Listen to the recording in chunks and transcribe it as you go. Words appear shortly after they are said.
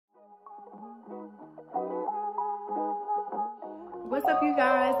What's up, you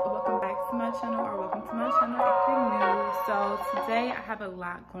guys? Welcome back to my channel, or welcome to my channel if you're new. So today I have a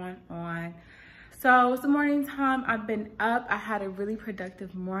lot going on. So it's the morning time. I've been up. I had a really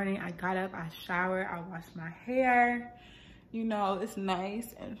productive morning. I got up, I showered, I washed my hair. You know, it's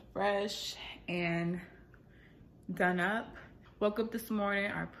nice and fresh and done up. Woke up this morning,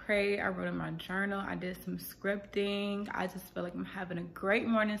 I prayed, I wrote in my journal, I did some scripting. I just feel like I'm having a great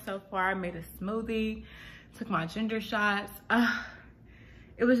morning so far. I made a smoothie, took my ginger shots.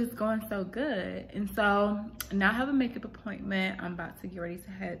 It was just going so good. And so now I have a makeup appointment I'm about to get ready to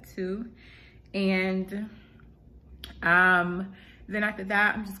head to. And then after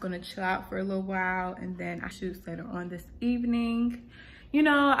that, I'm just gonna chill out for a little while, and then I shoot later on this evening. You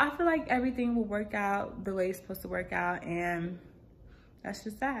know, I feel like everything will work out the way it's supposed to work out, and that's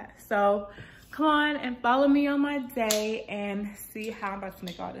just that. So come on and follow me on my day and see how I'm about to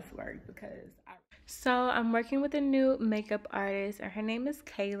make all this work, because So I'm working with a new makeup artist, and her name is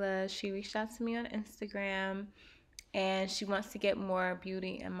Kayla. She reached out to me on Instagram, and she wants to get more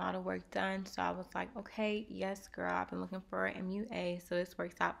beauty and model work done. So I was like, okay, yes, girl, I've been looking for an MUA, so this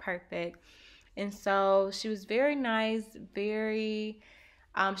works out perfect. And so she was very nice, she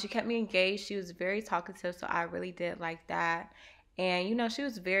kept me engaged. She was very talkative, so I really did like that. And, you know, she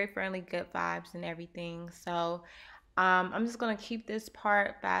was very friendly, good vibes and everything. So I'm just going to keep this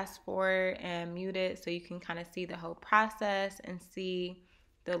part fast forward and muted so you can kind of see the whole process and see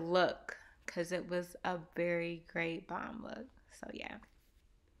the look, because it was a very great bomb look. So, yeah.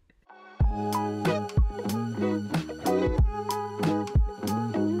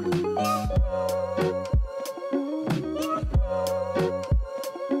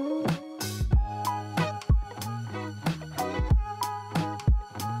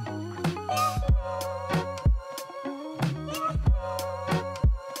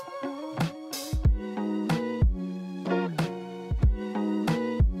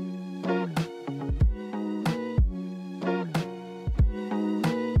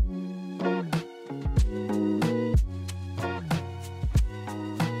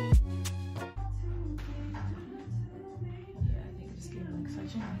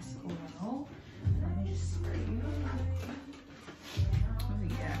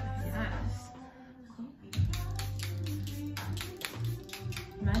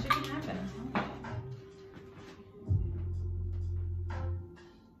 Magic can happen.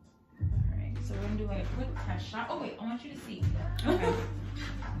 Alright, so we're gonna do like a quick test shot. Oh wait, I want you to see. Okay.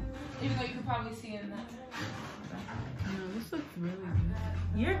 Even though you can probably see in that. No, this looks really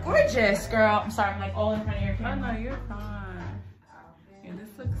good. You're gorgeous, girl. I'm sorry, I'm like all in front of your camera. Oh no, you're fine. Yeah,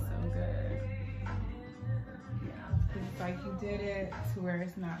 this looks so good. Yeah, it's like you did it to where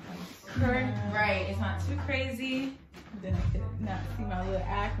it's not like right, it's not too crazy. Then I could not see my little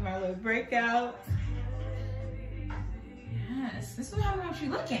act, my little breakout. Yes, this is how we want you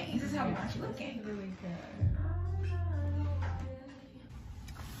looking. This is how we want you looking. Really good.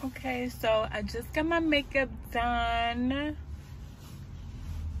 Okay, so I just got my makeup done.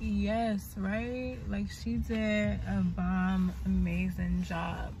 Yes, right? Like, she did a bomb, amazing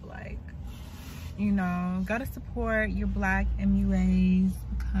job. Like, you know, gotta support your Black MUAs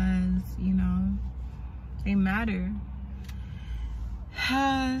because, you know, they matter.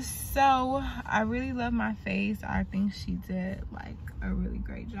 So I really love my face. I think she did like a really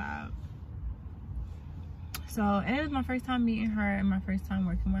great job. So, and it was my first time meeting her and my first time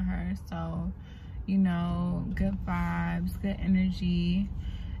working with her. So, you know, good vibes, good energy.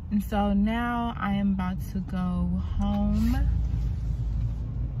 And so now I am about to go home.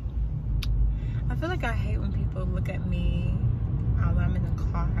 I feel like I hate when people look at me while I'm in the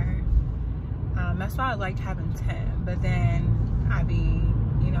car. That's why I liked having 10, but then I be,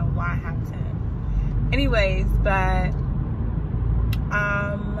 you know, why have 10? Anyways, but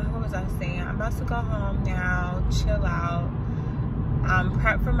what was I saying? I'm about to go home now, chill out,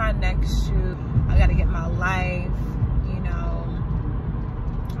 prep for my next shoot. I gotta get my life, you know,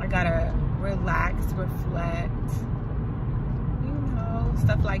 I gotta relax, reflect, you know,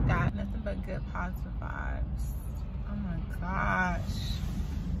 stuff like that. Nothing but good positive vibes. Oh my gosh.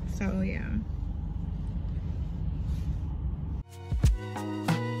 So yeah.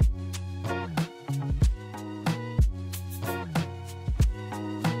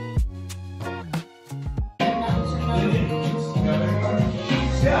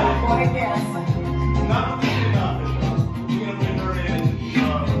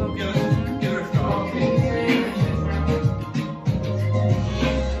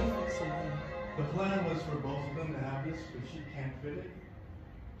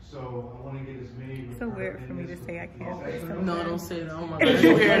 So I want to get as many. It's so weird for me to say I can't say something. No, don't say that. Oh my God. It's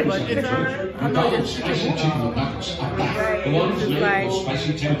weird, but it's alright. I know you're Right. This is like,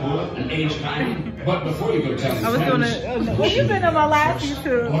 spicy tempura and aged ham. But before you go tell I was doing a, well, you've been on my last YouTube,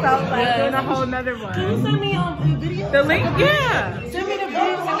 so I was like doing a whole nother one. Can you send me on the video? The link, yeah. Send me the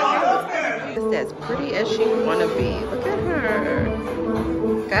video. Is as pretty as she wanna be. Look at her.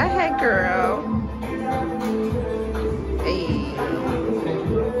 Go ahead, girl. Hey.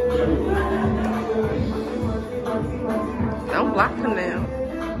 Don't block him now.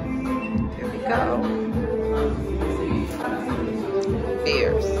 Here we go.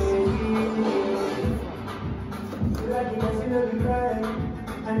 Fierce.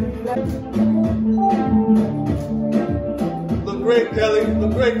 Look great, Kelly.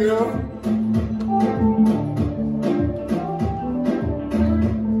 Look great, girl.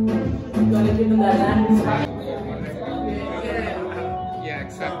 Yeah,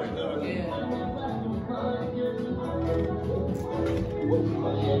 exactly.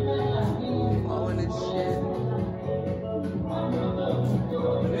 All in his shit.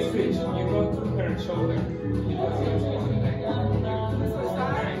 This bitch, you go through her shoulder. You go through her shoulder.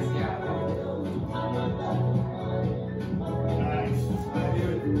 Nice, yeah. Nice.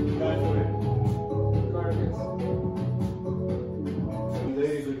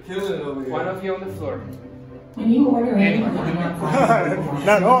 Ladies are killing it over here. One of you on the floor. When you order it,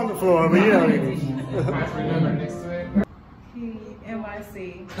 Not on the floor, but you know what I mean. Remember next to it. Heed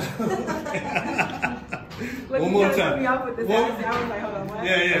NYC. One more time. Me off with this. I was like, hold on, what?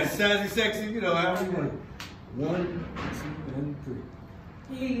 Yeah, sassy, sexy, you know how we want. 1, 2, and 3.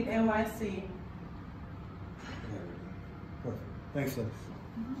 Heed NYC. Perfect. Thanks, sis.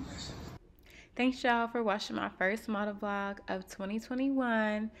 Thanks y'all for watching my first model vlog of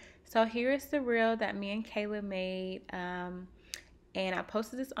 2021. So here is the reel that me and Kayla made. And I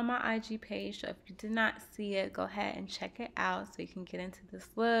posted this on my IG page. So if you did not see it, go ahead and check it out so you can get into this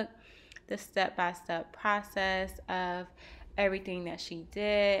look, the step-by-step process of everything that she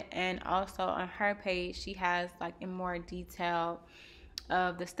did. And also on her page, she has like in more detail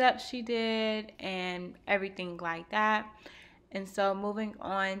of the steps she did and everything like that. And so moving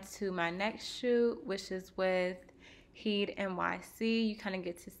on to my next shoot, which is with Heed NYC, you kind of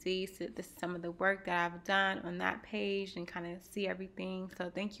get to see some of the work that I've done on that page and kind of see everything.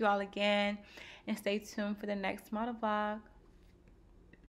 So thank you all again and stay tuned for the next model vlog.